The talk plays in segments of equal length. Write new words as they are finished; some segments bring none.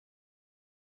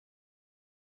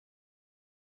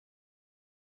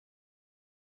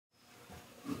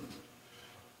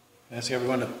I ask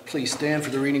everyone to please stand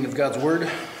for the reading of God's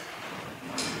Word.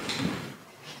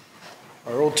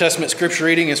 Our Old Testament scripture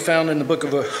reading is found in the book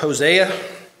of Hosea,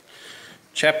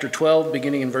 chapter 12,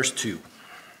 beginning in verse 2.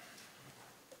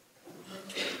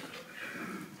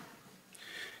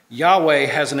 Yahweh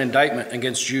has an indictment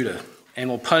against Judah and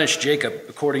will punish Jacob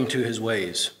according to his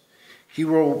ways. He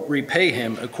will repay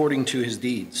him according to his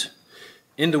deeds.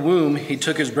 In the womb he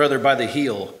took his brother by the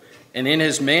heel, and in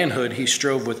his manhood he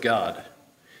strove with God.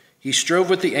 He strove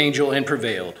with the angel and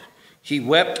prevailed. He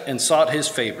wept and sought his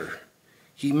favor.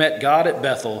 He met God at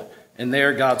Bethel, and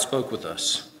there God spoke with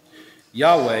us.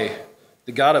 Yahweh,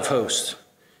 the God of hosts,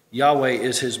 Yahweh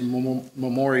is his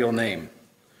memorial name.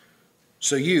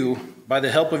 So you, by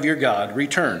the help of your God,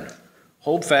 return,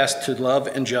 hold fast to love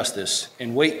and justice,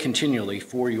 and wait continually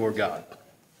for your God.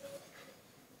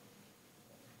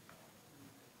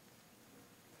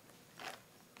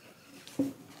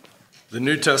 The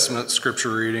New Testament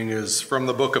scripture reading is from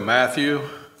the book of Matthew,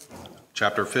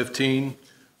 chapter 15,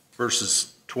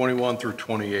 verses 21 through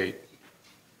 28.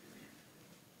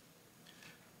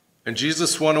 And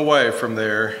Jesus went away from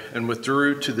there and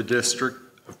withdrew to the district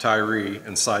of Tyre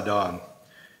and Sidon.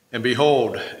 And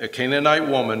behold, a Canaanite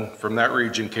woman from that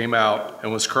region came out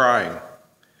and was crying,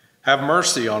 "Have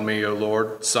mercy on me, O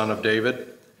Lord, Son of David.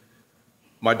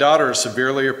 My daughter is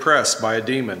severely oppressed by a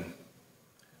demon."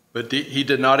 But he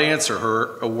did not answer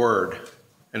her a word.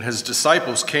 And his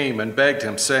disciples came and begged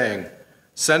him, saying,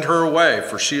 "Send her away,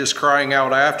 for she is crying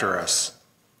out after us."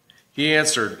 He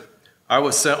answered, "I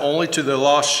was sent only to the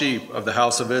lost sheep of the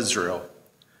house of Israel."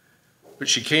 But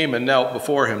she came and knelt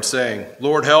before him, saying,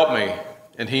 "Lord, help me."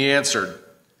 And he answered,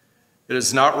 "It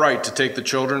is not right to take the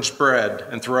children's bread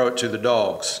and throw it to the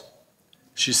dogs."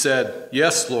 She said,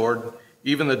 "Yes, Lord,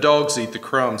 even the dogs eat the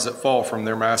crumbs that fall from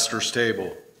their master's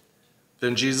table."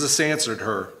 Then Jesus answered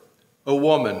her, "O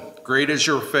woman, great is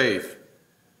your faith.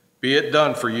 Be it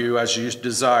done for you as you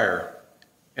desire."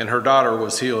 And her daughter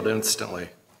was healed instantly.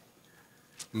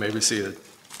 You may be seated.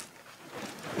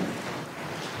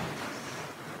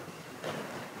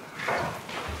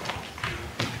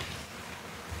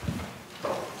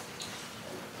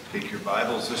 Take your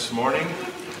Bibles this morning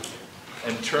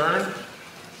and turn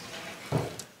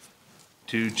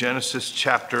to Genesis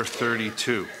chapter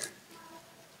 32.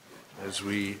 As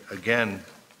we again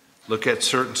look at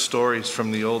certain stories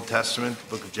from the Old Testament,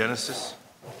 the book of Genesis,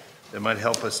 that might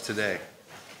help us today.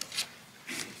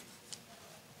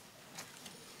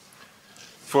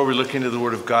 Before we look into the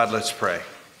Word of God, let's pray.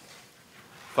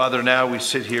 Father, now we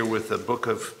sit here with the book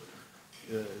of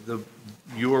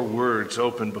your words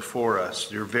open before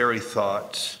us, your very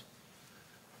thoughts,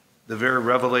 the very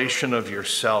revelation of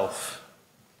yourself.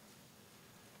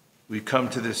 We come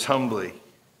to this humbly,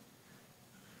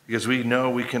 because we know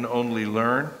we can only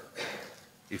learn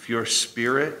if your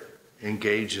Spirit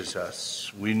engages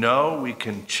us. We know we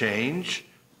can change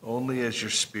only as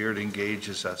your Spirit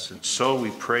engages us. And so we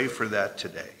pray for that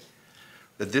today,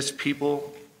 that this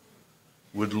people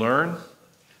would learn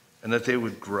and that they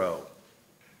would grow.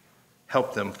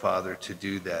 Help them, Father, to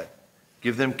do that.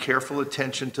 Give them careful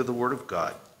attention to the Word of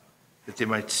God, that they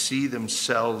might see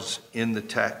themselves in the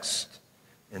text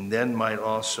and then might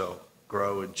also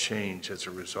grow and change as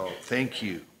a result. Thank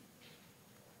you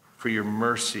for your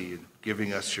mercy in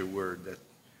giving us your word that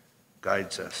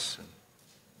guides us and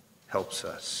helps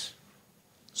us.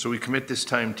 So we commit this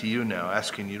time to you now,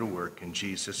 asking you to work in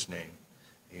Jesus' name.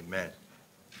 Amen.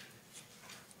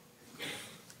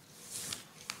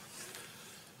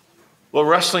 Well,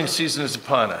 wrestling season is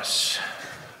upon us.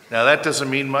 Now that doesn't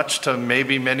mean much to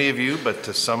maybe many of you, but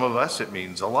to some of us it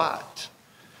means a lot.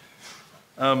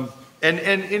 And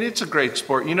it's a great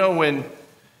sport. You know,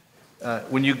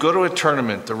 when you go to a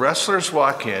tournament, the wrestlers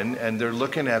walk in and they're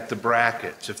looking at the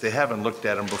brackets. If they haven't looked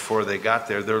at them before they got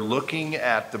there, they're looking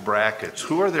at the brackets.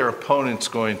 Who are their opponents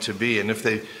going to be? And if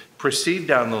they proceed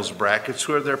down those brackets,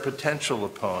 who are their potential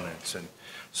opponents? And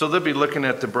so they'll be looking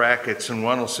at the brackets, and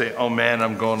one will say, "Oh man,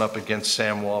 I'm going up against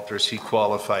Sam Walters. He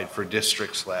qualified for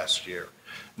districts last year."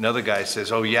 Another guy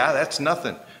says, "Oh yeah, that's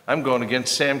nothing. I'm going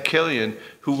against Sam Killian,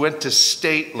 who went to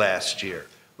state last year.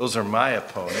 Those are my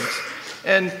opponents."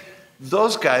 And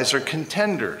those guys are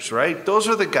contenders, right? Those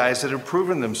are the guys that have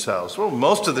proven themselves. Well,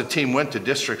 most of the team went to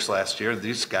districts last year.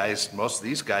 Most of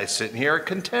these guys sitting here are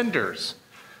contenders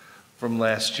from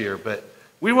last year. But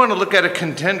we want to look at a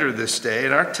contender this day.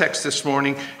 In our text this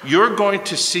morning, you're going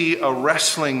to see a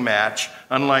wrestling match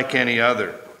unlike any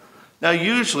other. Now,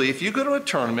 usually, if you go to a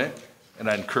tournament, and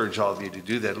I encourage all of you to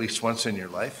do that at least once in your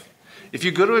life. If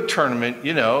you go to a tournament,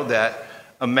 you know that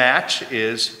a match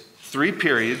is 3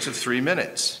 periods of 3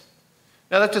 minutes.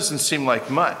 Now that doesn't seem like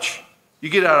much, You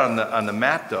get out on the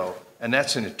mat, though, and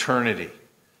that's an eternity.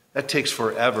 That takes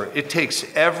forever. It takes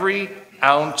every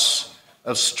ounce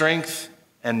of strength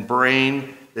and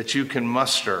brain that you can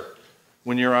muster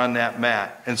when you're on that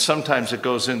mat. And sometimes it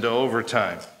goes into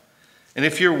overtime. And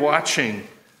if you're watching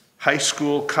high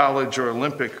school, college, or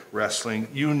Olympic wrestling,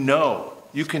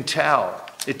 you can tell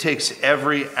it takes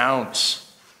every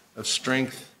ounce of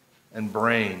strength and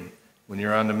brain when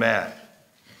you're on the mat.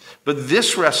 But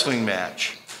this wrestling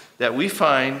match that we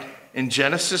find in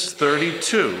Genesis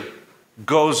 32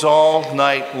 goes all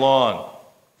night long.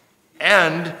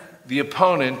 And the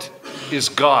opponent is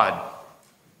God.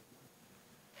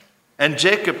 And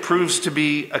Jacob proves to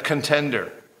be a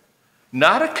contender.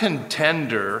 Not a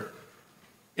contender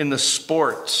in the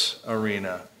sports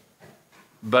arena,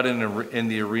 but in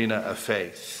the arena of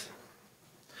faith.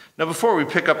 Now, before we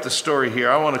pick up the story here,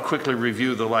 I want to quickly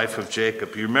review the life of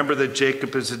Jacob. You remember that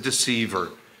Jacob is a deceiver.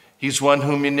 He's one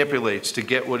who manipulates to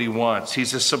get what he wants.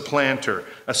 He's a supplanter,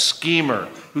 a schemer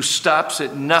who stops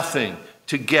at nothing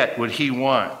to get what he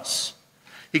wants.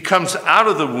 He comes out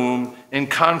of the womb in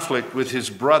conflict with his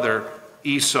brother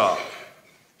Esau.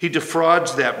 He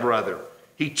defrauds that brother.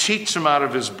 He cheats him out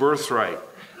of his birthright.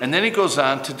 And then he goes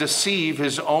on to deceive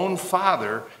his own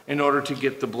father in order to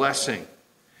get the blessing.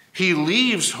 He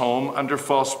leaves home under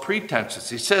false pretenses.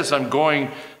 He says, I'm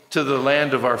going to the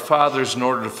land of our fathers in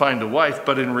order to find a wife,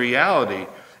 but in reality,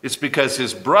 it's because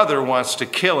his brother wants to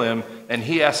kill him and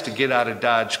he has to get out of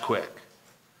Dodge quick.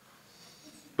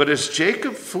 But as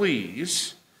Jacob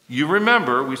flees, you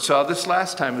remember, we saw this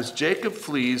last time, as Jacob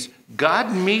flees,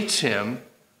 God meets him.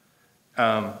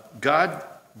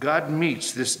 God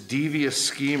meets this devious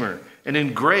schemer. And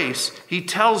in grace, he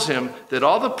tells him that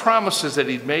all the promises that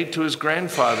he'd made to his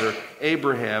grandfather,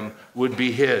 Abraham, would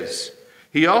be his.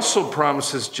 He also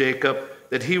promises Jacob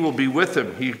that he will be with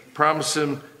him. He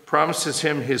promises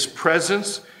him his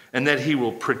presence and that he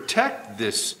will protect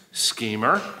this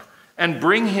schemer and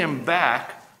bring him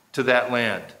back to that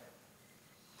land.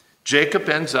 Jacob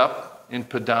ends up in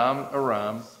Padam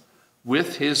Aram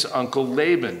with his uncle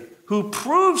Laban, who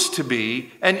proves to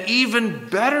be an even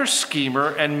better schemer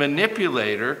and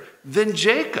manipulator than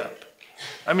Jacob.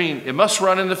 I mean, it must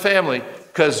run in the family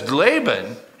because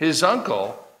Laban, his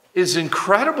uncle, is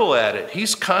incredible at it.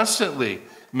 He's constantly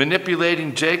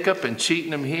manipulating Jacob and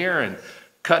cheating him here and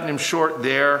cutting him short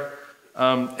there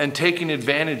and taking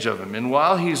advantage of him. And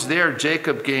while he's there,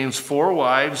 Jacob gains 4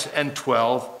 wives and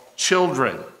 12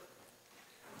 children.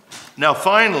 Now,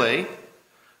 finally,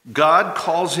 God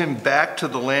calls him back to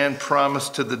the land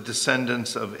promised to the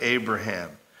descendants of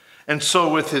Abraham. And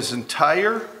so with his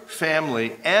entire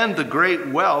family and the great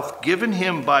wealth given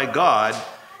him by God,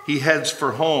 he heads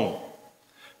for home.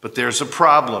 But there's a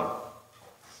problem.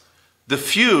 The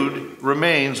feud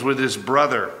remains with his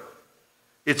brother.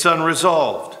 It's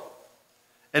unresolved.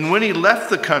 And when he left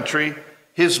the country,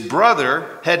 his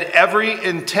brother had every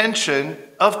intention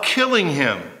of killing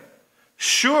him.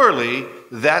 Surely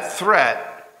that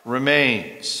threat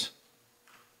remains.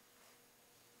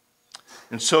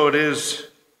 And so it is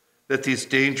that these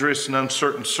dangerous and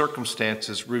uncertain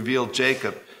circumstances reveal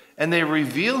Jacob, and they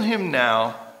reveal him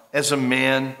now as a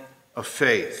man of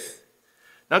faith.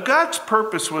 Now, God's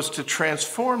purpose was to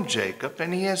transform Jacob,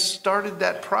 and he has started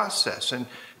that process. And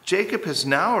Jacob has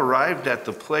now arrived at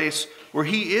the place where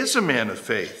he is a man of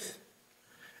faith.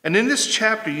 And in this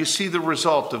chapter, you see the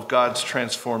result of God's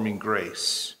transforming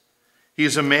grace. He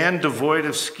is a man devoid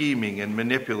of scheming and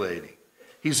manipulating.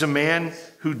 He's a man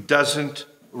who doesn't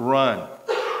run.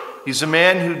 He's a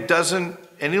man who doesn't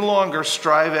any longer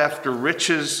strive after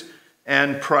riches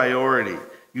and priority.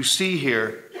 You see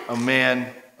here a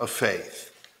man of faith.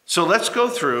 So let's go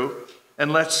through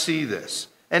and let's see this.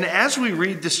 And as we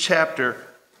read this chapter,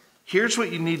 here's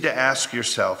what you need to ask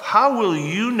yourself. How will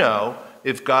you know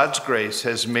if God's grace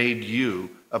has made you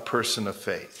a person of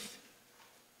faith?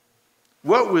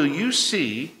 What will you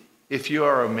see if you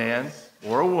are a man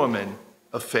or a woman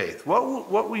of faith?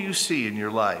 What will you see in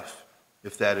your life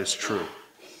if that is true?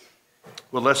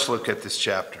 Well, let's look at this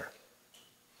chapter.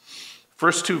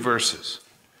 First 2 verses.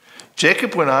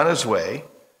 Jacob went on his way,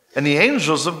 and the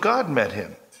angels of God met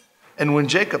him. And when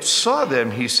Jacob saw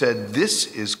them, he said, "This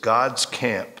is God's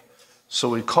camp."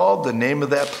 So he called the name of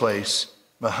that place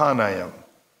Mahanaim.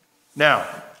 Now,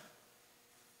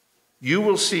 you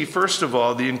will see, first of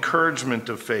all, the encouragement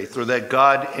of faith, or that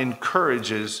God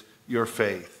encourages your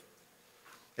faith.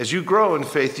 As you grow in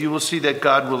faith, you will see that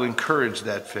God will encourage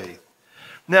that faith.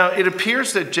 Now, it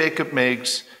appears that Jacob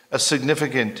makes a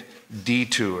significant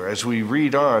detour. As we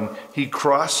read on, he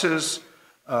crosses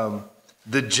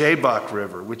the Jabbok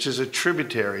River, which is a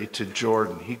tributary to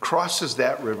Jordan. He crosses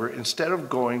that river instead of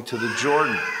going to the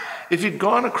Jordan. If he'd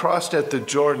gone across at the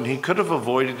Jordan, he could have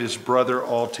avoided his brother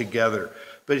altogether.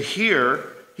 But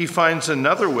here, he finds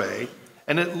another way,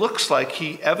 and it looks like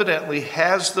he evidently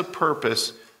has the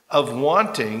purpose of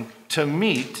wanting to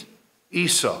meet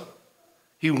Esau.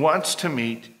 He wants to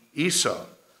meet Esau.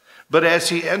 But as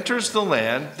he enters the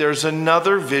land, there's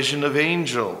another vision of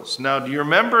angels. Now, do you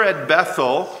remember at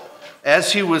Bethel,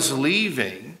 as he was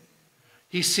leaving,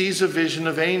 he sees a vision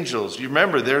of angels. You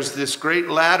remember, there's this great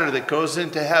ladder that goes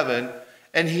into heaven,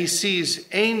 and he sees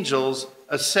angels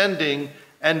ascending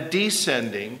and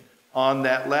descending on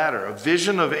that ladder. A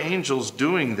vision of angels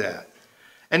doing that.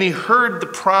 And he heard the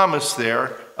promise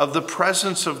there of the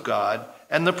presence of God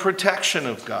and the protection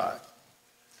of God.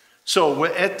 So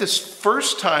at this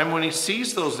first time when he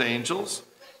sees those angels,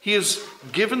 he is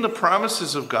given the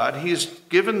promises of God. He is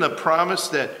given the promise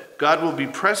that God will be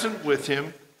present with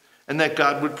him and that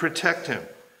God would protect him.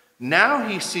 Now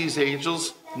he sees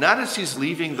angels, not as he's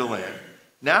leaving the land.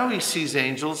 Now he sees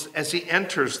angels as he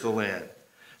enters the land.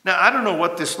 Now, I don't know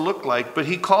what this looked like, but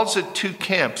he calls it two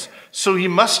camps. So he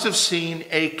must have seen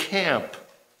a camp,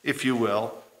 if you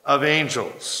will, of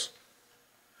angels.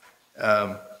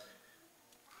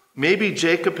 Maybe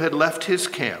Jacob had left his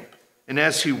camp, and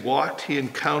as he walked, he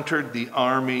encountered the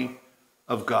army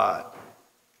of God.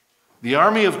 The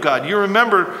army of God. You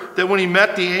remember that when he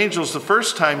met the angels the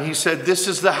first time, he said, "This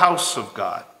is the house of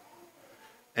God."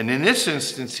 And in this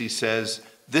instance, he says,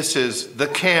 "This is the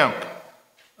camp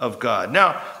of God."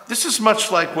 Now, this is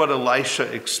much like what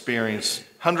Elisha experienced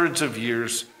hundreds of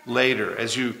years later.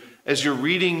 As you're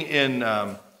reading in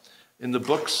the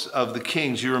books of the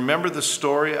Kings, you remember the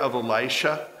story of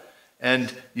Elisha?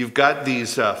 And you've got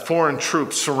these foreign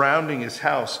troops surrounding his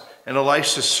house, and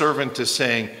Elisha's servant is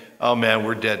saying, "Oh man,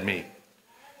 we're dead meat."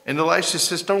 And Elisha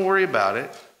says, "Don't worry about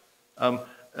it.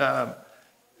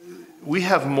 We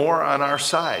have more on our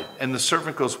side." And the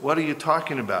servant goes, "What are you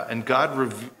talking about?" And God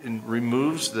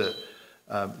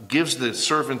gives the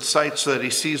servant sight so that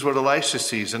he sees what Elisha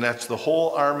sees, and that's the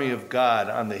whole army of God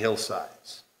on the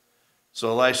hillsides. So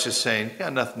Elisha's saying, "You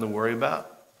got nothing to worry about.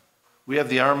 We have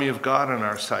the army of God on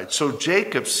our side." So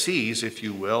Jacob sees, if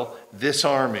you will, this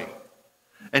army.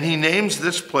 And he names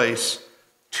this place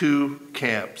two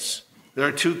camps. There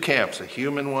are two camps, a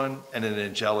human one and an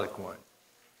angelic one.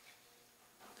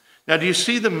 Now, do you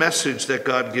see the message that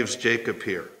God gives Jacob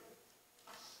here?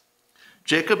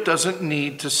 Jacob doesn't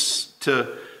need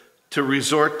to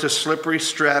resort to slippery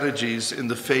strategies in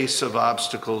the face of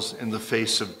obstacles, in the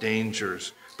face of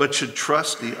dangers, but should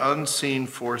trust the unseen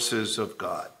forces of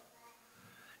God.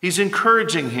 He's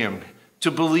encouraging him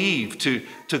to believe,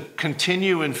 to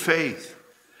continue in faith.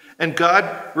 And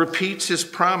God repeats his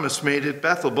promise made at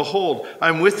Bethel. "Behold,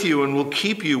 I'm with you and will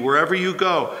keep you wherever you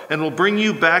go and will bring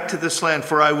you back to this land,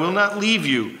 for I will not leave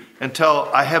you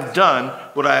until I have done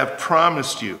what I have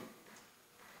promised you."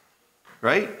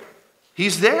 Right?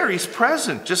 He's there. He's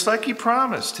present, just like he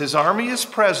promised. His army is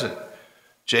present.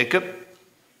 Jacob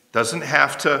doesn't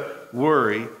have to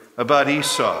worry about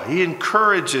Esau. He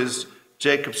encourages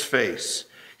Jacob's faith.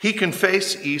 He can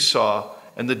face Esau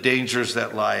and the dangers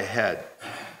that lie ahead.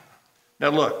 Now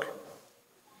look,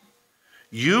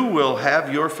 you will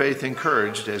have your faith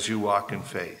encouraged as you walk in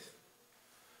faith.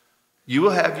 You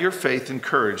will have your faith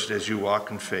encouraged as you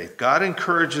walk in faith. God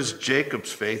encourages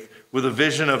Jacob's faith with a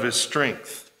vision of his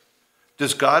strength.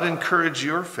 Does God encourage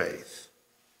your faith?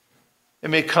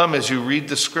 It may come as you read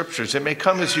the scriptures. It may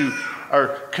come as you are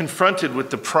confronted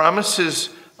with the promises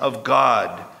of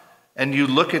God, and you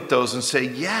look at those and say,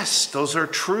 "Yes, those are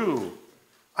true.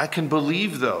 I can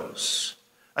believe those."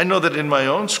 I know that in my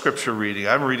own scripture reading,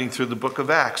 I'm reading through the book of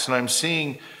Acts, and I'm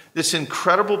seeing this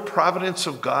incredible providence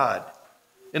of God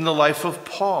in the life of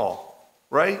Paul,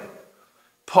 right?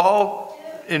 Paul,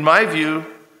 in my view,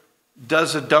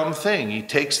 does a dumb thing. He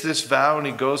takes this vow and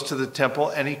he goes to the temple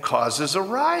and he causes a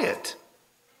riot.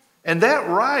 And that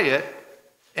riot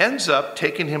ends up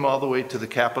taking him all the way to the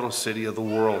capital city of the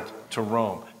world, to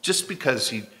Rome, just because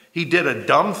he did a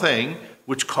dumb thing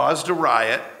which caused a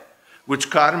riot, which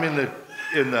got him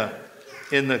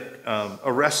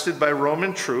arrested by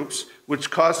Roman troops, which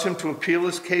caused him to appeal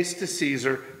his case to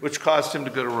Caesar, which caused him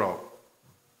to go to Rome.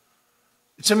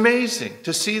 It's amazing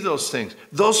to see those things.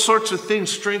 Those sorts of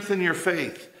things strengthen your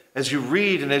faith as you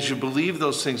read and as you believe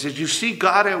those things. As you see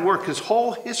God at work, his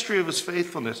whole history of his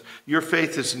faithfulness, your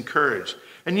faith is encouraged.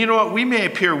 And you know what? We may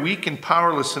appear weak and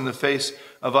powerless in the face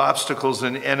of obstacles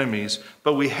and enemies,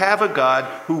 but we have a God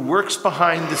who works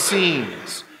behind the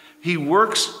scenes. He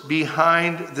works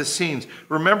behind the scenes.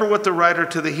 Remember what the writer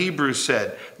to the Hebrews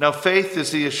said. Now faith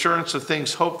is the assurance of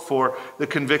things hoped for, the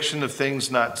conviction of things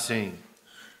not seen.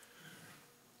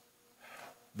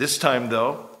 This time,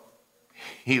 though,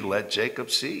 he let Jacob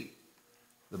see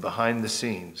the behind the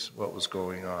scenes, what was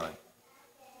going on.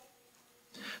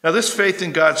 Now this faith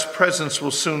in God's presence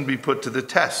will soon be put to the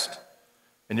test,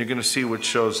 and you're going to see what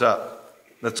shows up.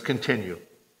 Let's continue.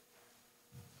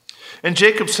 And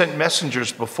Jacob sent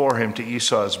messengers before him to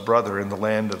Esau his brother in the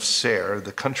land of Seir,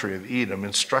 the country of Edom,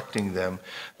 instructing them,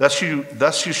 Thus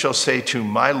you shall say to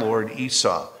my lord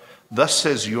Esau, Thus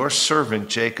says your servant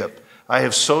Jacob, I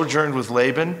have sojourned with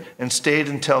Laban and stayed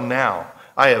until now.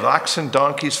 I have oxen,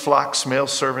 donkeys, flocks, male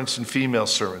servants, and female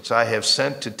servants. I have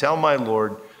sent to tell my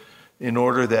lord in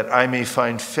order that I may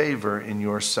find favor in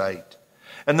your sight.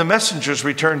 And the messengers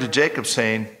returned to Jacob,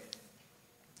 saying,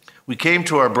 We came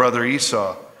to our brother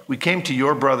Esau. We came to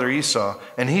your brother Esau,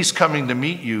 and he's coming to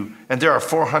meet you, and there are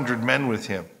 400 men with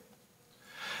him.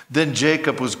 Then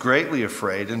Jacob was greatly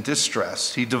afraid and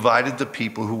distressed. He divided the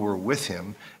people who were with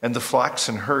him and the flocks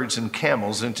and herds and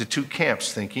camels into 2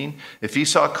 camps, thinking, if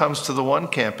Esau comes to the one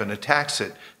camp and attacks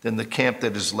it, then the camp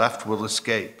that is left will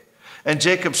escape. And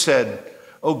Jacob said,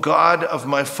 O God of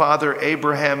my father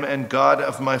Abraham and God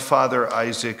of my father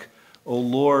Isaac, O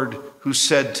Lord, who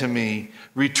said to me,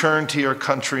 Return to your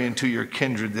country and to your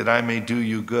kindred, that I may do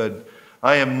you good.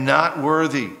 I am not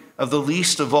worthy of the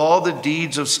least of all the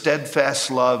deeds of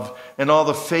steadfast love and all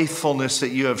the faithfulness that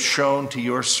you have shown to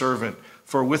your servant.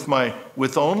 For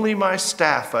with only my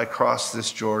staff I crossed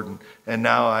this Jordan, and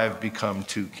now I have become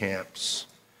 2 camps.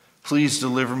 Please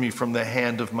deliver me from the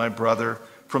hand of my brother,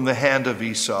 from the hand of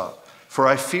Esau, for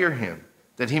I fear him,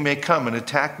 that he may come and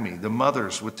attack me, the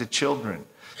mothers with the children.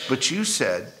 But you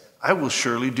said, I will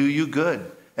surely do you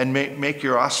good, and make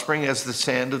your offspring as the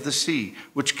sand of the sea,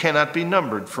 which cannot be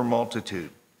numbered for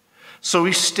multitude. So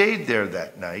he stayed there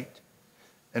that night,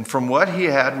 and from what he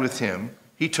had with him,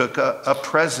 he took a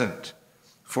present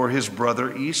for his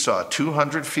brother Esau,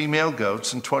 200 female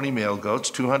goats and 20 male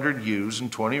goats, 200 ewes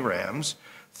and 20 rams,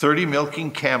 30 milking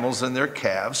camels and their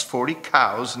calves, 40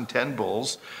 cows and 10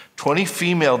 bulls, 20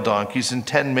 female donkeys and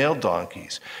 10 male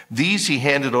donkeys. These he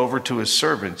handed over to his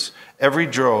servants, every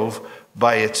drove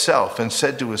by itself, and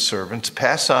said to his servants,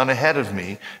 Pass on ahead of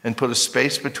me and put a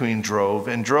space between drove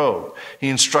and drove. He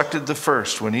instructed the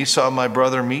first, When Esau my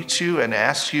brother meets you and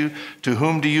asks you, To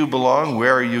whom do you belong?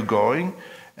 Where are you going?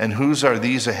 And whose are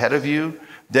these ahead of you?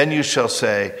 Then you shall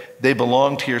say, They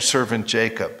belong to your servant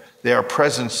Jacob. They are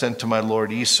presents sent to my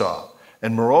lord Esau.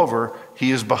 And moreover,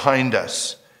 he is behind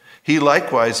us. He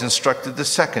likewise instructed the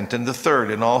second and the third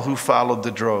and all who followed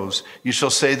the droves. You shall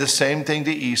say the same thing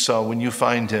to Esau when you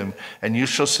find him, and you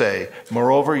shall say,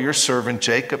 Moreover, your servant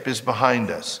Jacob is behind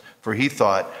us, for he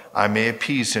thought, I may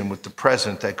appease him with the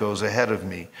present that goes ahead of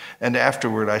me, and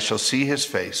afterward I shall see his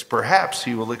face. Perhaps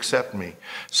he will accept me.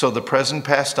 So the present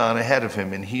passed on ahead of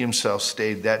him, and he himself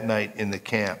stayed that night in the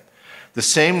camp. The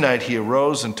same night he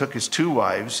arose and took his 2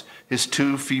 wives, his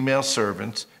 2 female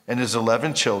servants, and his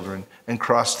 11 children, and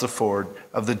crossed the ford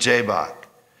of the Jabbok.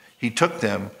 He took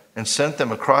them and sent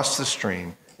them across the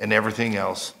stream and everything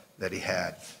else that he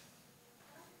had.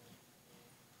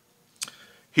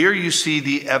 Here you see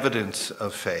the evidence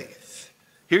of faith.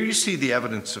 Here you see the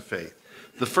evidence of faith.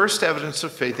 The first evidence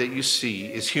of faith that you see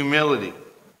is humility.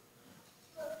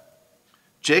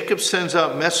 Jacob sends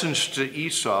out messengers to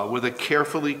Esau with a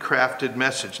carefully crafted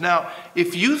message. Now,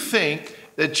 if you think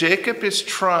that Jacob is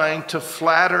trying to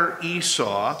flatter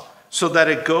Esau so that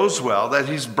it goes well, that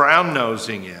he's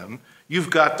brown-nosing him, you've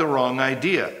got the wrong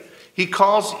idea. He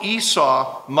calls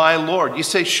Esau my lord. You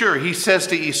say, sure, he says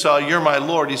to Esau, you're my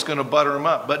lord. He's going to butter him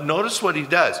up. But notice what he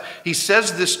does. He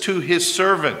says this to his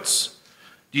servants.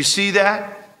 Do you see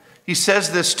that? He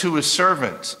says this to his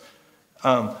servants.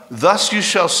 Thus you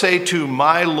shall say to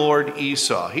my lord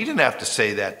Esau. He didn't have to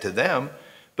say that to them,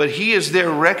 but he is there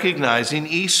recognizing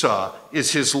Esau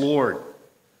is his lord.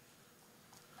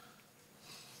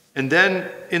 And then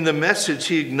in the message,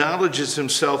 he acknowledges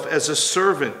himself as a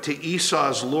servant to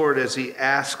Esau's lord as he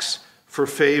asks for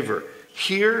favor.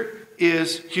 Here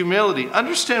is humility.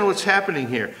 Understand what's happening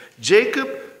here. Jacob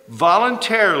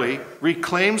voluntarily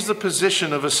reclaims the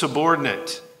position of a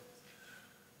subordinate,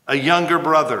 a younger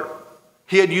brother.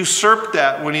 He had usurped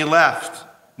that when he left.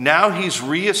 Now he's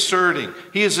reasserting.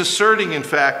 He is asserting, in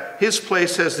fact, his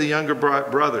place as the younger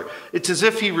brother. It's as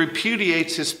if he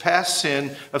repudiates his past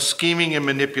sin of scheming and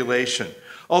manipulation.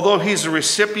 Although he's a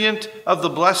recipient of the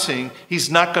blessing, he's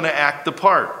not going to act the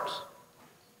part.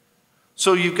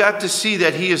 So you've got to see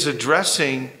that he is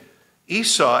addressing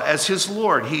Esau as his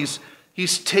lord.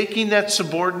 He's taking that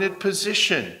subordinate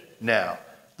position. now.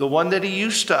 The one that he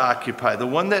used to occupy, the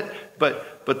one that,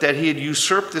 but that he had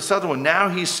usurped this other one. Now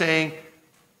he's saying,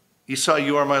 Esau,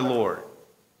 you are my Lord.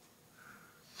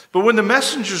 But when the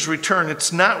messengers return,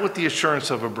 it's not with the assurance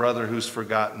of a brother who's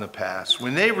forgotten the past.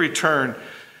 When they return,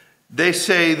 they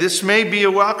say, this may be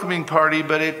a welcoming party,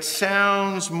 but it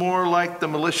sounds more like the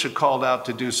militia called out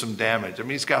to do some damage. I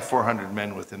mean, he's got 400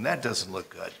 men with him. That doesn't look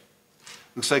good.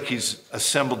 Looks like he's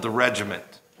assembled the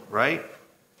regiment, right?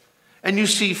 And you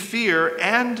see fear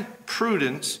and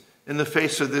prudence in the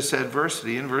face of this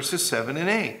adversity in verses 7 and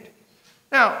 8.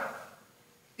 Now,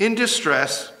 in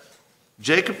distress,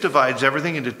 Jacob divides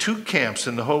everything into two camps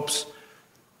in the hopes,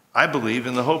 I believe,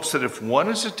 in the hopes that if one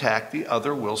is attacked, the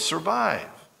other will survive.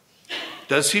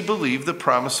 Does he believe the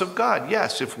promise of God?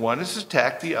 Yes, if one is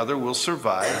attacked, the other will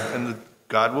survive, and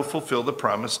God will fulfill the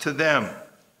promise to them.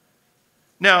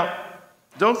 Now,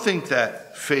 don't think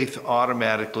that faith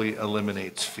automatically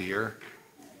eliminates fear.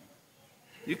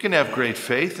 You can have great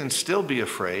faith and still be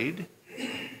afraid.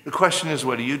 The question is,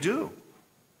 what do you do?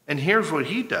 And here's what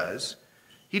he does.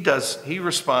 He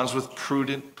responds with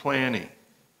prudent planning.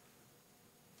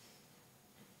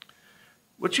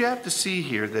 What you have to see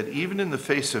here, that even in the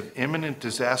face of imminent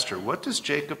disaster, what does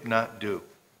Jacob not do?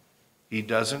 He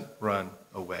doesn't run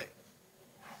away.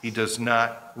 He does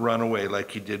not run away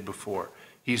like he did before.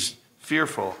 He's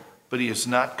fearful, but he is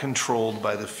not controlled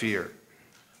by the fear.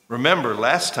 Remember,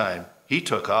 last time he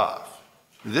took off.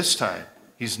 This time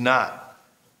he's not.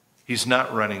 He's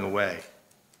not running away.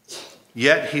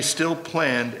 Yet he still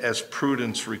planned as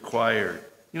prudence required.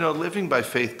 You know, living by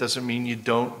faith doesn't mean you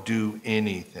don't do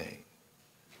anything.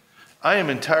 I am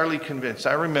entirely convinced.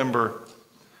 I remember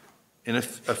in a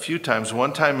few times,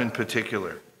 one time in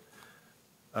particular,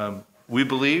 we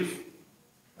believe,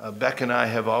 Beck and I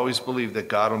have always believed that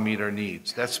God will meet our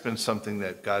needs. That's been something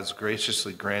that God's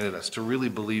graciously granted us, to really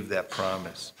believe that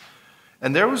promise.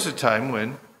 And there was a time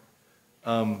when,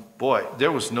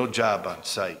 there was no job on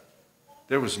site.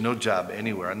 There was no job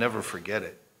anywhere. I'll never forget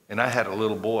it. And I had a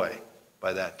little boy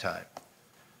by that time.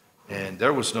 And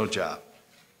there was no job.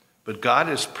 But God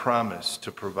has promised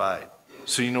to provide.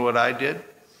 So you know what I did?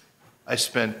 I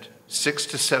spent 6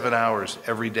 to 7 hours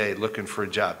every day looking for a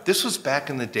job. This was back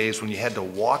in the days when you had to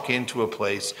walk into a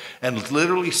place and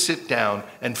literally sit down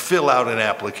and fill out an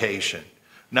application,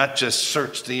 not just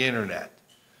search the internet.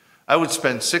 I would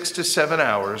spend 6 to 7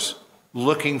 hours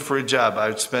looking for a job. I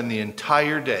would spend the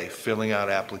entire day filling out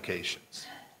applications,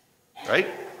 right?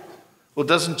 Well,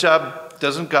 doesn't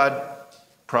God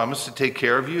promise to take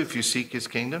care of you if you seek his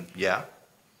kingdom? Yeah.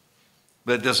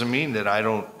 But it doesn't mean that I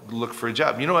don't look for a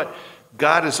job. You know what?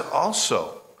 God has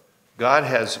also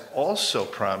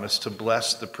promised to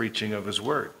bless the preaching of his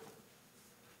word.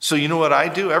 So you know what I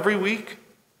do every week?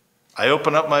 I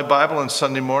open up my Bible on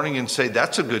Sunday morning and say,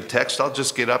 that's a good text. I'll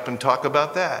just get up and talk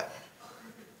about that.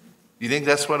 You think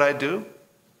that's what I do?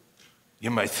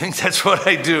 You might think that's what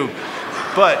I do.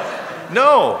 But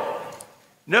no,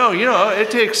 you know, it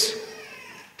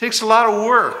takes a lot of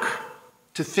work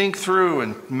to think through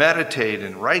and meditate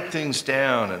and write things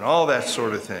down and all that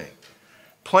sort of thing.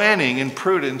 Planning and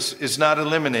prudence is not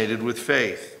eliminated with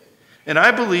faith. And I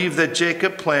believe that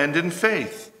Jacob planned in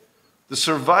faith. The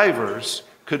survivors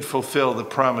could fulfill the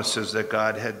promises that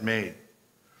God had made.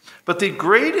 But the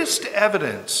greatest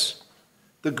evidence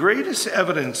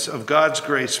of God's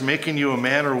grace making you a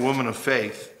man or woman of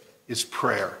faith is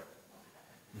prayer.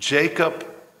 Jacob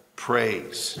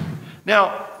prays.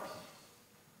 Now,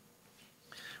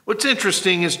 what's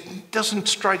interesting is it doesn't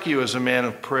strike you as a man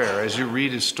of prayer as you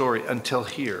read his story until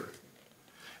here.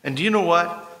 And do you know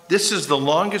what? This is the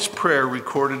longest prayer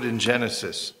recorded in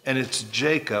Genesis, and it's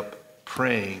Jacob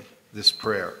praying this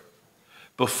prayer.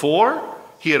 Before,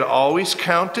 he had always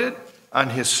counted on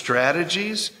his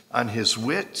strategies, on his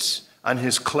wits, on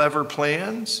his clever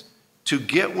plans to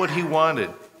get what he wanted.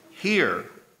 Here,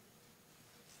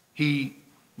 he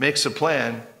makes a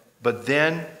plan, but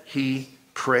then he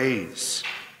prays.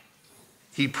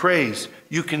 He prays.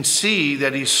 You can see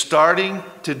that he's starting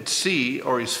to see,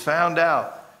 or he's found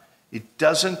out, it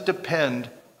doesn't depend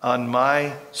on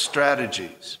my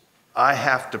strategies. I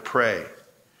have to pray.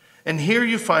 And here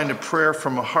you find a prayer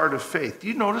from a heart of faith. Do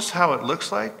you notice how it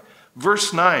looks like?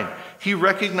 Verse 9, he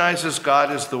recognizes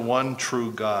God as the one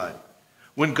true God.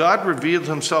 When God revealed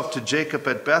himself to Jacob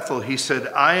at Bethel, he said,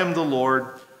 I am the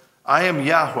Lord, I am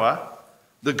Yahweh,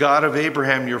 the God of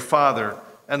Abraham your father,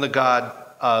 and the God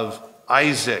of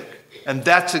Isaac. And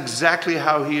that's exactly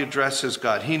how he addresses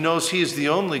God. He knows he is the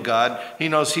only God. He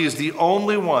knows he is the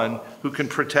only one who can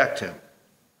protect him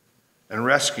and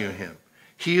rescue him.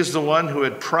 He is the one who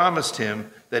had promised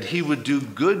him that he would do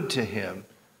good to him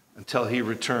until he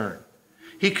returned.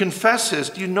 He confesses,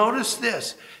 do you notice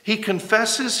this? He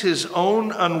confesses his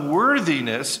own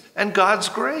unworthiness and God's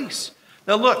grace.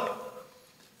 Now look,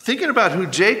 thinking about who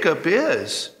Jacob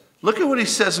is, look at what he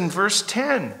says in verse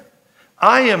 10.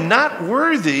 I am not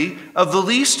worthy of the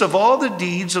least of all the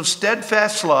deeds of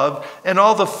steadfast love and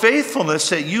all the faithfulness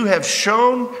that you have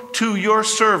shown to your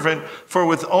servant, for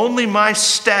with only my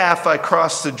staff I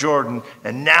crossed the Jordan,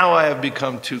 and now I have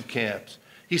become two camps.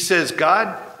 He says,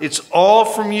 God, it's all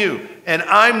from you, and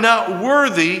I'm not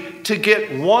worthy to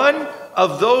get one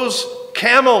of those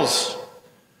camels.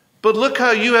 But look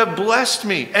how you have blessed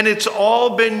me, and it's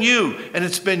all been you. And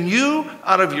it's been you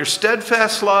out of your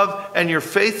steadfast love and your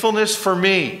faithfulness for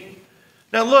me.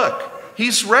 Now look,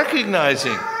 he's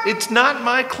recognizing it's not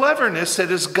my cleverness that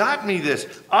has got me this.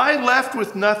 I left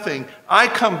with nothing. I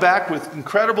come back with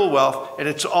incredible wealth, and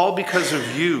it's all because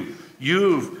of you.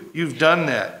 You've done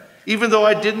that. Even though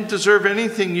I didn't deserve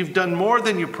anything, you've done more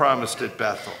than you promised at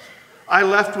Bethel. I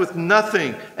left with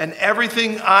nothing, and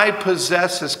everything I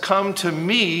possess has come to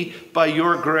me by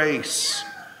your grace.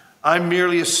 I'm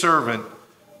merely a servant.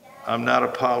 I'm not a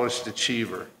polished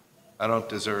achiever. I don't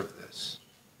deserve this.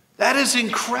 That is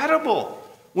incredible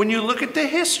when you look at the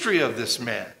history of this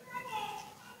man.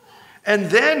 And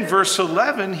then, verse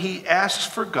 11, he asks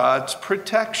for God's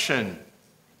protection.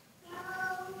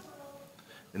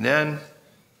 And then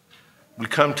we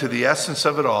come to the essence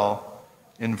of it all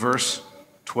in verse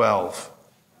 12.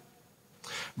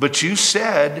 But you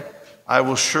said, I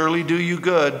will surely do you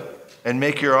good and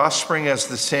make your offspring as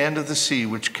the sand of the sea,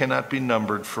 which cannot be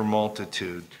numbered for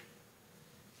multitude.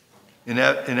 In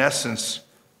essence,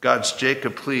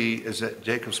 Jacob's plea is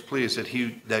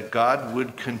that God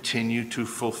would continue to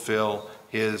fulfill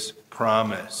his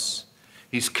promise.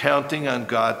 He's counting on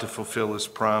God to fulfill his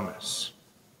promise.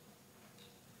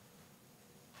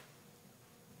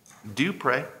 Do you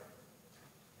pray?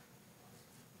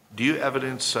 Do you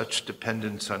evidence such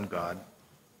dependence on God?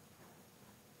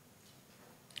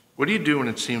 What do you do when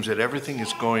it seems that everything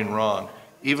is going wrong,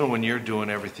 even when you're doing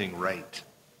everything right?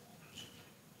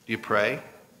 Do you pray?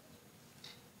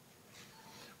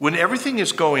 When everything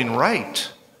is going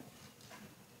right,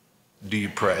 do you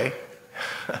pray?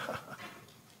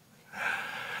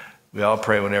 We all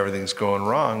pray when everything's going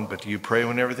wrong, but do you pray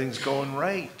when everything's going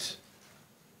right?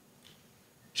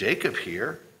 Jacob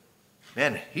here,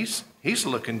 man, he's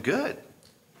looking good.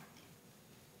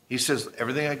 He says,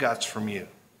 everything I got's from you.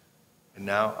 And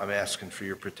now I'm asking for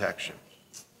your protection.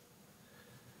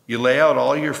 You lay out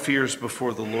all your fears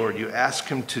before the Lord. You ask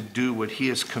him to do what he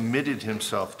has committed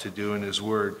himself to do in his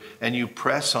word. And you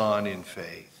press on in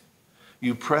faith.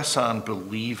 You press on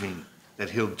believing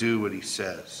that he'll do what he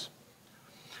says.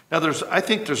 Now, I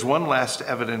think there's one last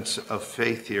evidence of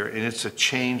faith here, and it's a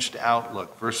changed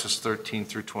outlook, verses 13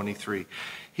 through 23.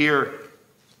 Here,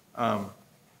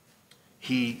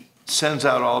 he sends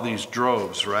out all these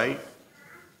droves, right?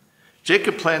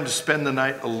 Jacob planned to spend the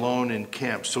night alone in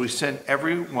camp, so he sent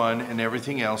everyone and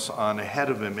everything else on ahead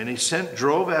of him. And he sent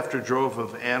drove after drove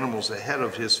of animals ahead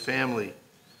of his family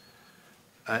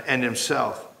and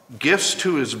himself, gifts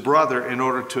to his brother in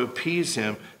order to appease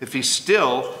him if he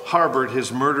still harbored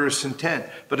his murderous intent.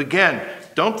 But again,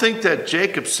 don't think that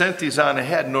Jacob sent these on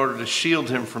ahead in order to shield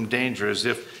him from danger, as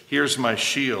if, here's my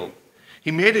shield.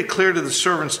 He made it clear to the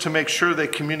servants to make sure they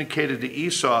communicated to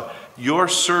Esau, your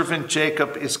servant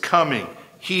Jacob is coming.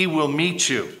 He will meet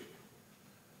you.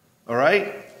 All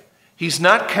right? He's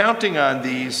not counting on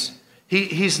these.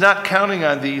 He's not counting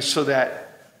on these so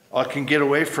that I can get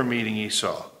away from meeting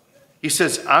Esau. He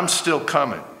says, I'm still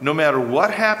coming. No matter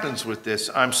what happens with this,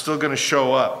 I'm still going to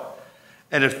show up.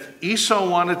 And if Esau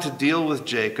wanted to deal with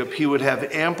Jacob, he would have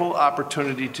ample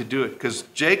opportunity to do it, because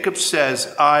Jacob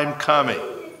says, I'm coming.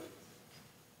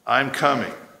 I'm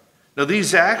coming. Now,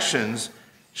 these actions,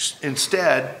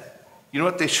 instead, you know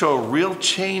what? They show a real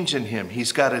change in him.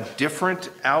 He's got a different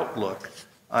outlook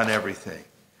on everything.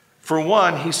 For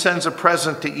one, he sends a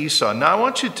present to Esau. Now, I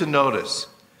want you to notice,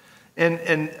 and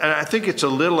I think it's a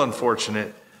little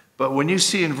unfortunate, but when you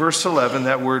see in verse 11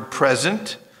 that word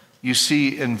present, you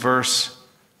see in verse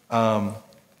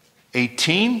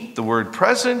 18 the word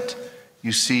present,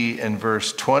 you see in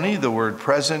verse 20 the word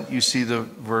present, you see the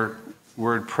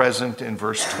word present in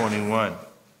verse 21.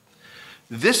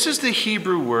 This is the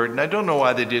Hebrew word, and I don't know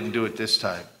why they didn't do it this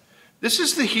time. This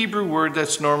is the Hebrew word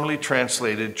that's normally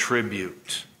translated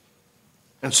tribute.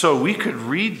 And so we could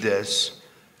read this.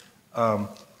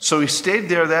 So he stayed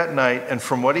there that night, and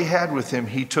from what he had with him,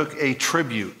 he took a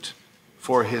tribute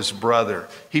for his brother.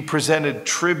 He presented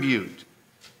tribute.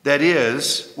 That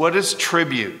is, what is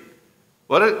tribute?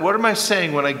 What am I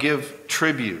saying when I give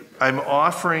tribute? I'm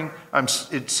offering,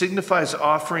 it signifies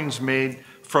offerings made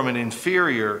from an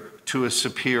inferior to a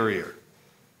superior.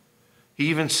 He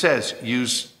even says, he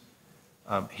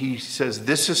says,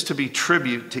 this is to be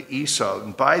tribute to Esau.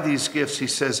 And by these gifts, he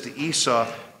says to Esau,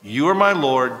 you are my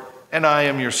Lord, and I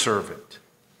am your servant.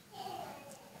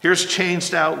 Here's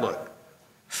changed outlook.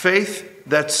 Faith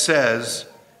that says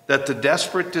that the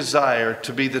desperate desire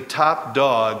to be the top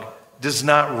dog does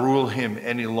not rule him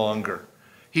any longer.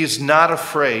 He is not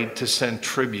afraid to send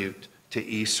tribute to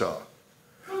Esau.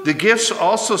 The gifts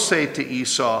also say to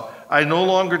Esau, I no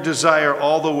longer desire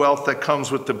all the wealth that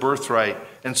comes with the birthright,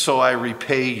 and so I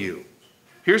repay you.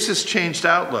 Here's his changed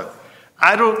outlook.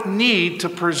 I don't need to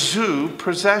pursue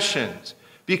possessions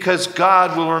because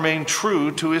God will remain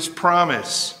true to his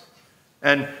promise,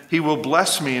 and he will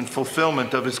bless me in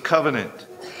fulfillment of his covenant.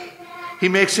 He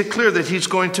makes it clear that he's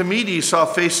going to meet Esau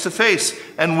face to face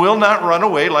and will not run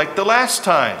away like the last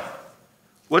time.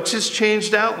 What's his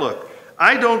changed outlook?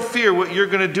 I don't fear what you're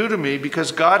going to do to me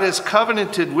because God has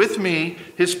covenanted with me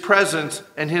his presence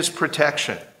and his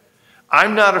protection.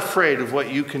 I'm not afraid of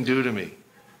what you can do to me.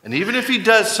 And even if he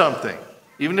does something,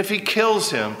 even if he kills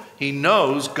him, he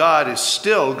knows God is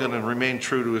still going to remain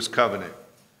true to his covenant.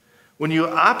 When you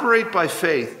operate by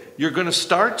faith, you're going to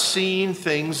start seeing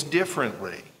things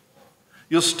differently.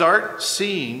 You'll start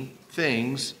seeing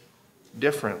things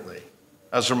differently.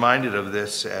 I was reminded of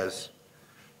this as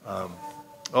I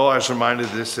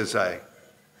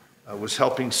was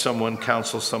helping someone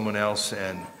counsel someone else,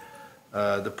 and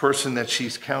the person that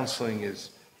she's counseling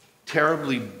is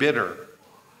terribly bitter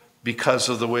because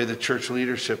of the way the church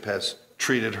leadership has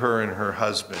treated her and her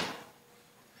husband.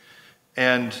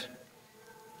 And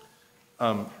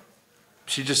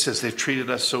she just says, they've treated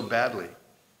us so badly.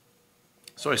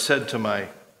 So I said to my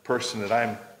person that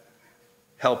I'm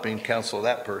helping counsel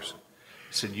that person, I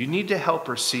said, you need to help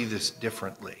her see this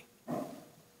differently.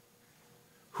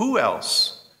 Who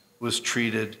else was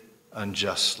treated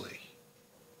unjustly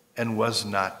and was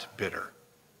not bitter?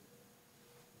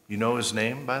 You know his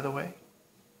name, by the way?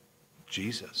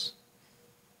 Jesus.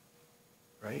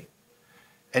 Right?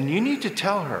 And you need to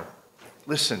tell her,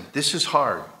 listen, this is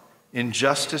hard.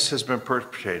 Injustice has been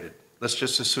perpetrated. Let's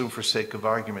just assume for sake of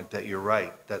argument that you're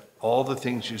right, that all the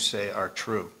things you say are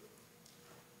true.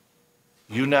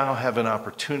 You now have an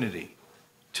opportunity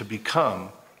to become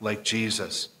like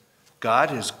Jesus. God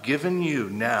has given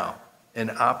you now an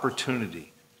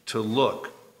opportunity to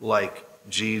look like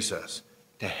Jesus,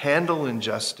 to handle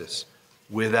injustice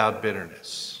without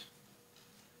bitterness.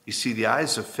 You see, the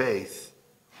eyes of faith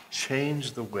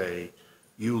change the way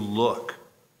you look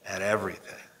at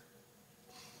everything.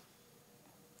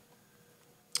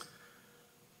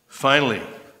 Finally,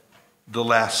 the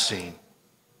last scene.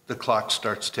 The clock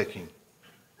starts ticking.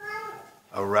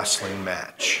 A wrestling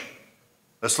match.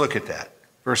 Let's look at that.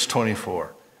 Verse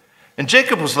 24. And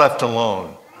Jacob was left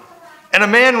alone, and a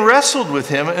man wrestled with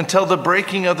him until the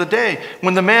breaking of the day.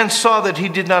 When the man saw that he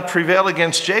did not prevail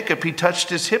against Jacob, he touched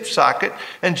his hip socket,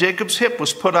 and Jacob's hip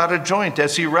was put out of joint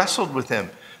as he wrestled with him.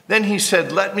 Then he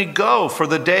said, let me go, for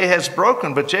the day has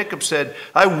broken. But Jacob said,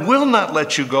 I will not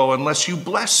let you go unless you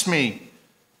bless me.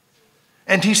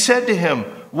 And he said to him,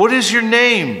 what is your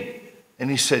name? And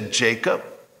he said, Jacob.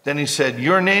 Then he said,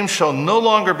 your name shall no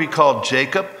longer be called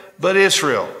Jacob, but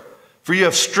Israel. For you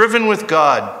have striven with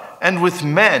God and with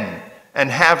men and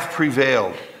have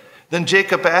prevailed. Then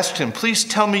Jacob asked him, please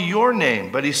tell me your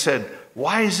name. But he said,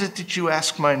 why is it that you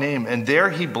ask my name? And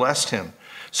there he blessed him.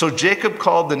 So Jacob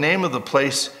called the name of the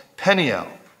place Peniel,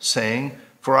 saying,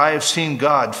 for I have seen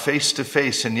God face to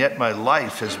face, and yet my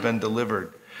life has been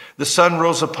delivered. The sun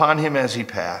rose upon him as he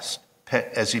passed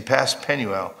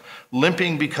Peniel,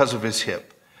 limping because of his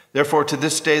hip. Therefore, to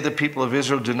this day, the people of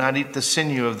Israel do not eat the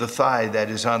sinew of the thigh that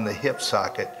is on the hip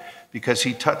socket, because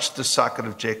he touched the socket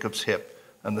of Jacob's hip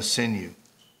on the sinew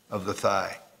of the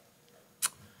thigh.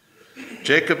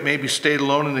 Jacob maybe stayed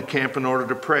alone in the camp in order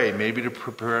to pray, maybe to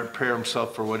prepare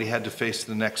himself for what he had to face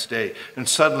the next day. And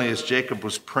suddenly, as Jacob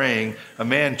was praying, a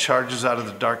man charges out of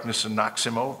the darkness and knocks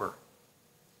him over.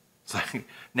 It's like,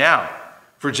 now,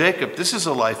 for Jacob, this is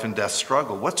a life and death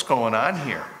struggle. What's going on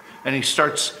here? And he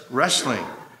starts wrestling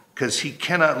because he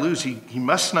cannot lose. He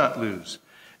must not lose.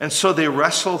 And so they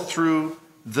wrestle through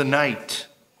the night.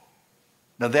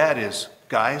 Now that is,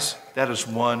 guys, that is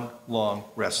one long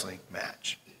wrestling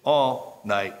match. All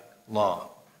night long,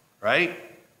 right?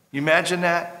 You imagine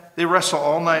that? They wrestle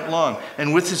all night long.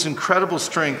 And with his incredible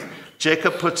strength,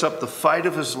 Jacob puts up the fight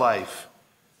of his life,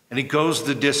 and he goes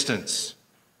the distance.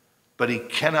 But he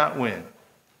cannot win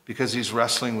because he's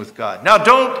wrestling with God. Now,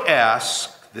 don't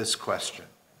ask this question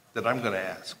that I'm going to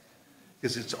ask,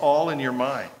 because it's all in your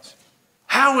minds.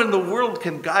 How in the world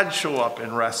can God show up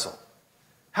and wrestle?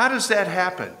 How does that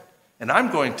happen? And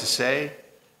I'm going to say,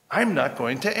 I'm not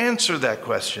going to answer that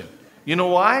question. You know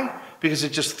why? Because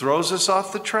it just throws us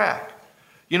off the track.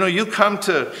 You know, you come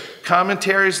to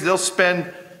commentaries, they'll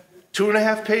spend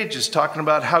 2.5 pages talking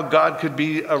about how God could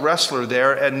be a wrestler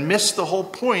there and miss the whole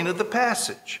point of the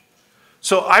passage.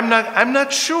 So I'm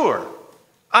not sure.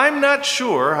 I'm not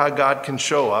sure how God can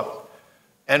show up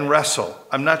and wrestle.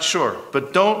 I'm not sure.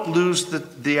 But don't lose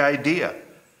the idea.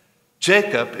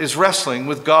 Jacob is wrestling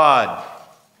with God,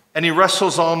 and he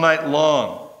wrestles all night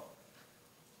long.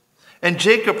 And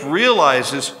Jacob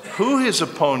realizes who his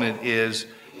opponent is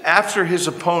after his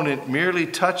opponent merely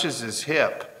touches his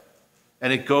hip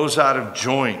and it goes out of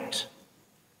joint.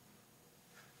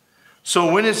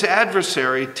 So when his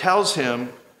adversary tells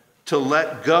him to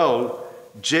let go,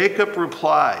 Jacob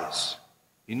replies.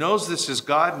 He knows this is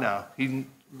God now. He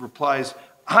replies,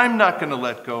 I'm not going to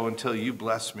let go until you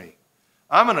bless me.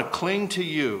 I'm going to cling to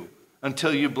you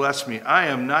until you bless me. I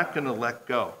am not going to let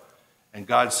go. And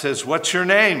God says, what's your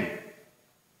name?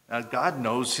 Now, God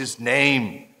knows his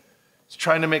name. He's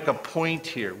trying to make a point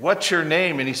here. What's your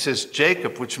name? And he says,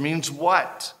 Jacob, which means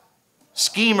what?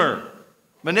 Schemer,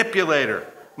 manipulator.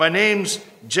 My name's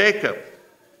Jacob.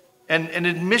 And an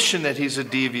admission that he's a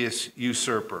devious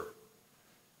usurper.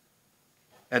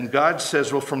 And God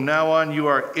says, well, from now on you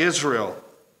are Israel,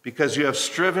 because you have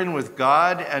striven with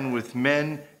God and with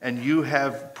men, and you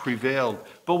have prevailed.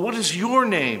 But what is your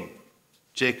name?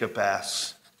 Jacob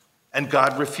asks. And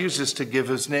God refuses to give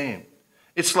his name.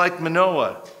 It's like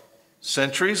Manoah.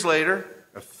 Centuries later,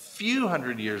 a few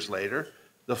hundred years later,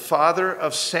 the father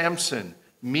of Samson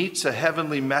meets a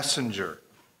heavenly messenger.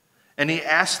 And he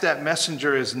asks that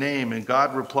messenger his name, and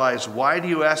God replies, why do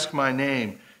you ask my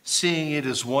name, seeing it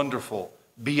is wonderful,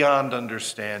 beyond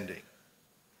understanding?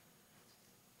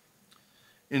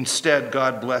 Instead,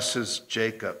 God blesses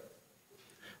Jacob.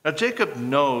 Now, Jacob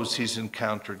knows he's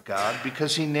encountered God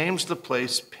because he names the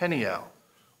place Peniel,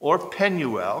 or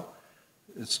Penuel.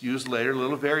 It's used later, a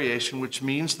little variation, which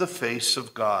means the face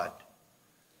of God.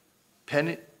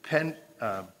 Peniel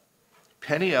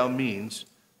means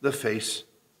the face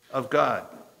of God.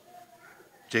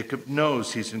 Jacob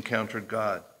knows he's encountered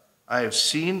God. I have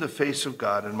seen the face of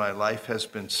God, and my life has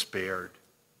been spared.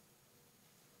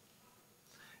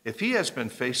 If he has been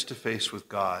face to face with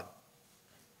God,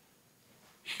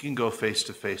 he can go face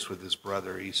to face with his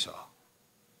brother Esau.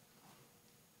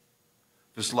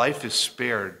 If his life is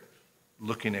spared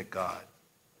looking at God,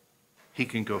 he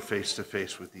can go face to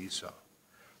face with Esau.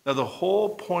 Now, the whole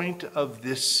point of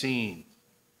this scene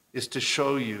is to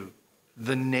show you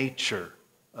the nature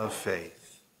of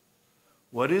faith.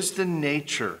 What is the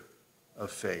nature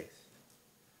of faith?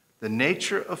 The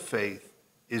nature of faith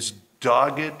is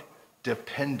dogged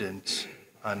dependence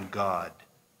on God.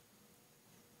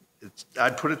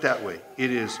 I'd put it that way.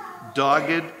 It is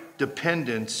dogged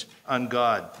dependence on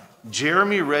God.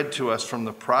 Jeremy read to us from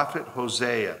the prophet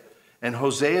Hosea, and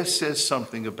Hosea says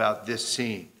something about this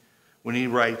scene when he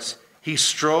writes, he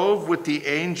strove with the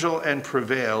angel and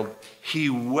prevailed. He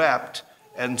wept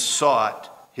and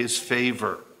sought his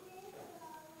favor.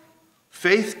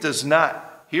 Faith does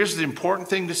not, here's the important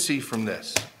thing to see from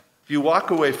this. If you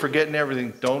walk away forgetting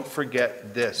everything, don't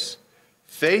forget this.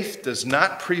 Faith does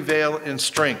not prevail in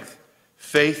strength.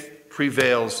 Faith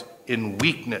prevails in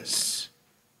weakness.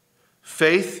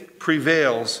 Faith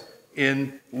prevails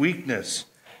in weakness.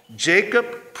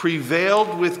 Jacob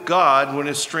prevailed with God when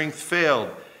his strength failed.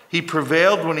 He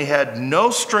prevailed when he had no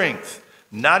strength,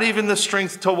 not even the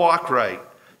strength to walk right.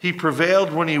 He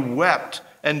prevailed when he wept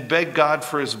and begged God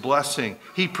for his blessing.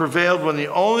 He prevailed when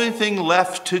the only thing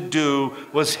left to do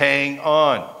was hang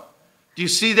on. Do you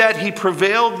see that? He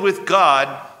prevailed with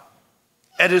God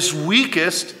at his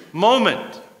weakest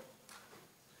moment.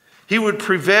 He would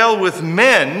prevail with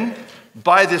men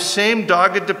by the same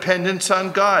dogged dependence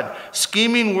on God.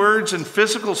 Scheming words and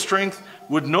physical strength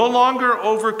would no longer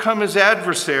overcome his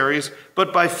adversaries,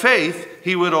 but by faith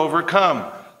he would overcome.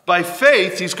 By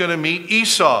faith he's going to meet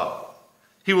Esau.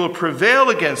 He will prevail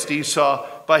against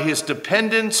Esau by his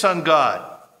dependence on God.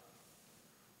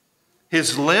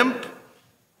 His limp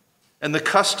and the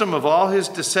custom of all his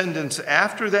descendants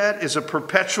after that is a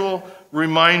perpetual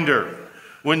reminder.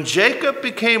 When Jacob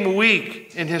became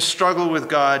weak in his struggle with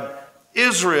God,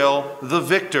 Israel, the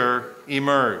victor,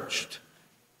 emerged.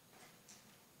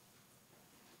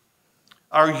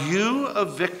 Are you a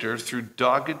victor through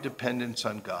dogged dependence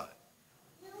on God?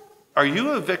 Are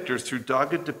you a victor through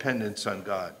dogged dependence on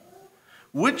God?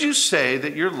 Would you say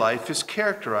that your life is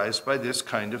characterized by this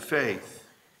kind of faith?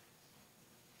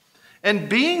 And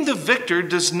being the victor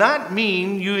does not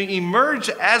mean you emerge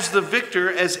as the victor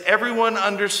as everyone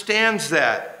understands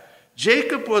that.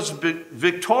 Jacob was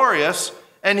victorious,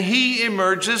 and he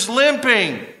emerges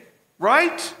limping,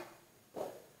 right?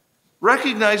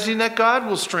 Recognizing that God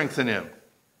will strengthen him.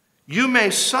 You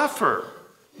may suffer,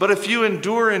 but if you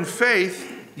endure in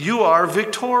faith, you are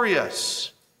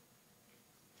victorious.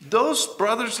 Those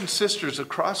brothers and sisters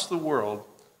across the world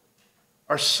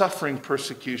are suffering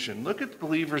persecution. Look at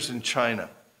believers in China.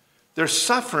 They're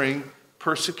suffering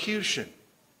persecution.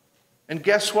 And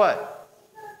guess what?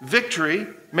 Victory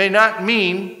may not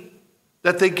mean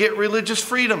that they get religious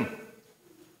freedom.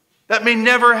 That may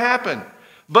never happen.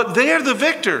 But they are the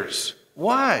victors.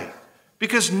 Why?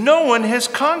 Because no one has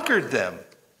conquered them.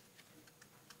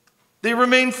 They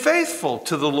remain faithful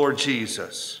to the Lord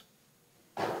Jesus.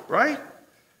 Right?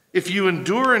 If you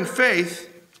endure in faith,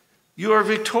 you are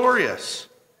victorious.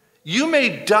 You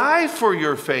may die for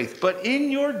your faith, but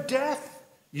in your death,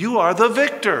 you are the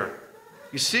victor.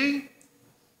 You see?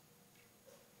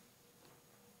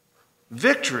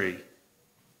 Victory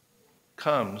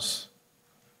comes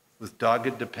with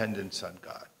dogged dependence on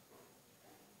God.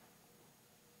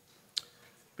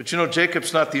 But you know,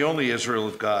 Jacob's not the only Israel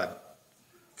of God,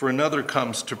 for another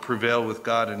comes to prevail with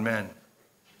God and men.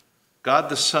 God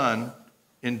the Son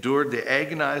endured the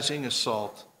agonizing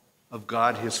assault of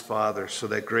God his Father so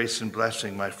that grace and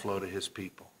blessing might flow to his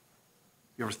people.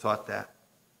 You ever thought that?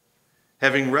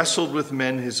 Having wrestled with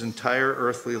men his entire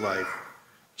earthly life,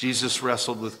 Jesus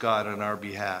wrestled with God on our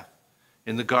behalf.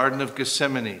 In the Garden of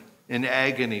Gethsemane, in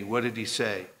agony, what did he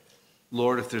say?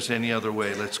 Lord, if there's any other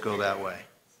way, let's go that way.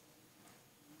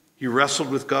 He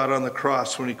wrestled with God on the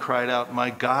cross when he cried out,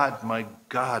 my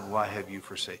God, why have you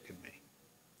forsaken me?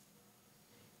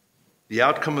 The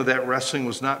outcome of that wrestling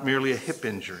was not merely a hip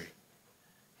injury.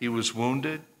 He was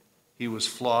wounded, he was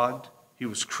flogged, he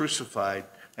was crucified,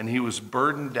 and he was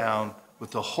burdened down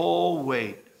with the whole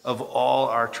weight of all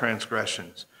our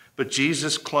transgressions. But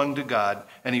Jesus clung to God,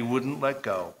 and he wouldn't let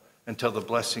go until the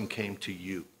blessing came to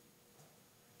you.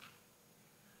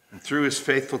 And through his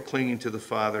faithful clinging to the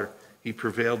Father, he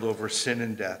prevailed over sin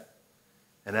and death.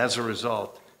 And as a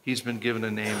result, he's been given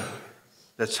a name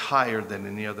that's higher than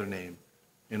any other name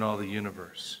in all the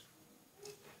universe.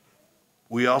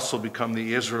 We also become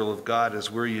the Israel of God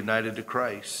as we're united to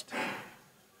Christ.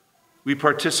 We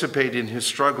participate in his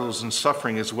struggles and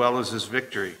suffering as well as his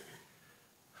victory.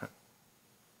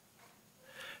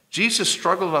 Jesus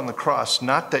struggled on the cross,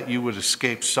 not that you would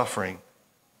escape suffering,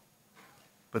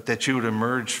 but that you would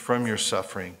emerge from your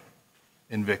suffering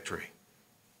in victory.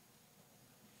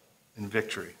 In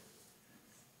victory.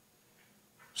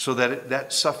 So that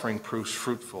that suffering proves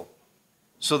fruitful.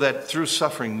 So that through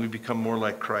suffering we become more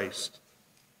like Christ.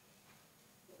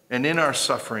 And in our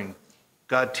suffering,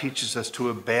 God teaches us to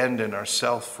abandon our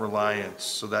self-reliance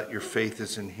so that your faith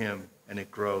is in him and it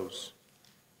grows.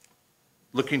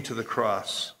 Looking to the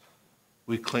cross,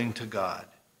 we cling to God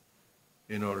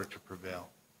in order to prevail.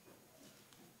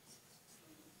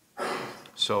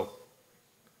 So,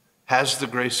 has the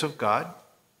grace of God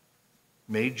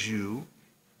made you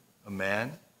a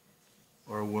man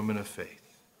or a woman of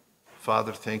faith?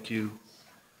 Father, thank you.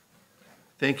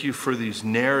 Thank you for these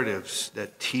narratives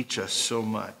that teach us so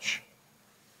much.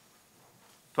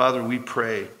 Father, we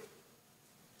pray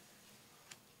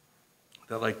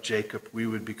that like Jacob, we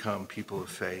would become people of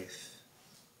faith.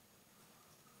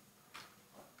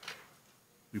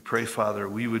 We pray, Father,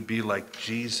 we would be like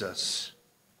Jesus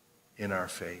in our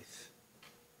faith,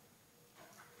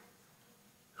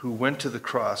 who went to the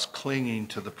cross clinging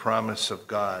to the promise of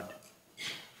God,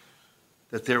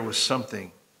 that there was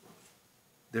something,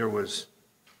 there was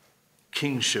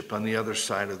kingship on the other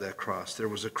side of that cross. There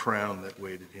was a crown that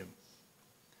waited him.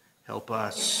 Help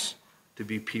us to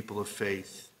be people of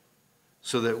faith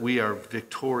so that we are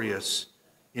victorious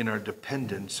in our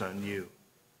dependence on you.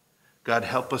 God,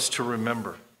 help us to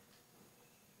remember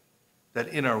that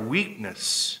in our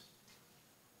weakness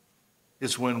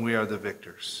is when we are the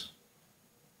victors.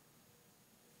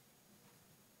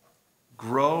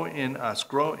 Grow in us,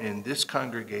 grow in this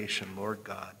congregation, Lord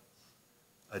God,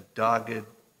 a dogged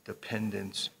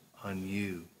dependence on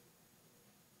you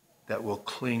that will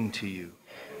cling to you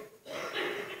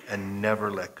and never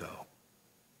let go.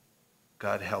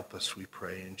 God, help us, we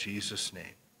pray, in Jesus'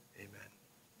 name.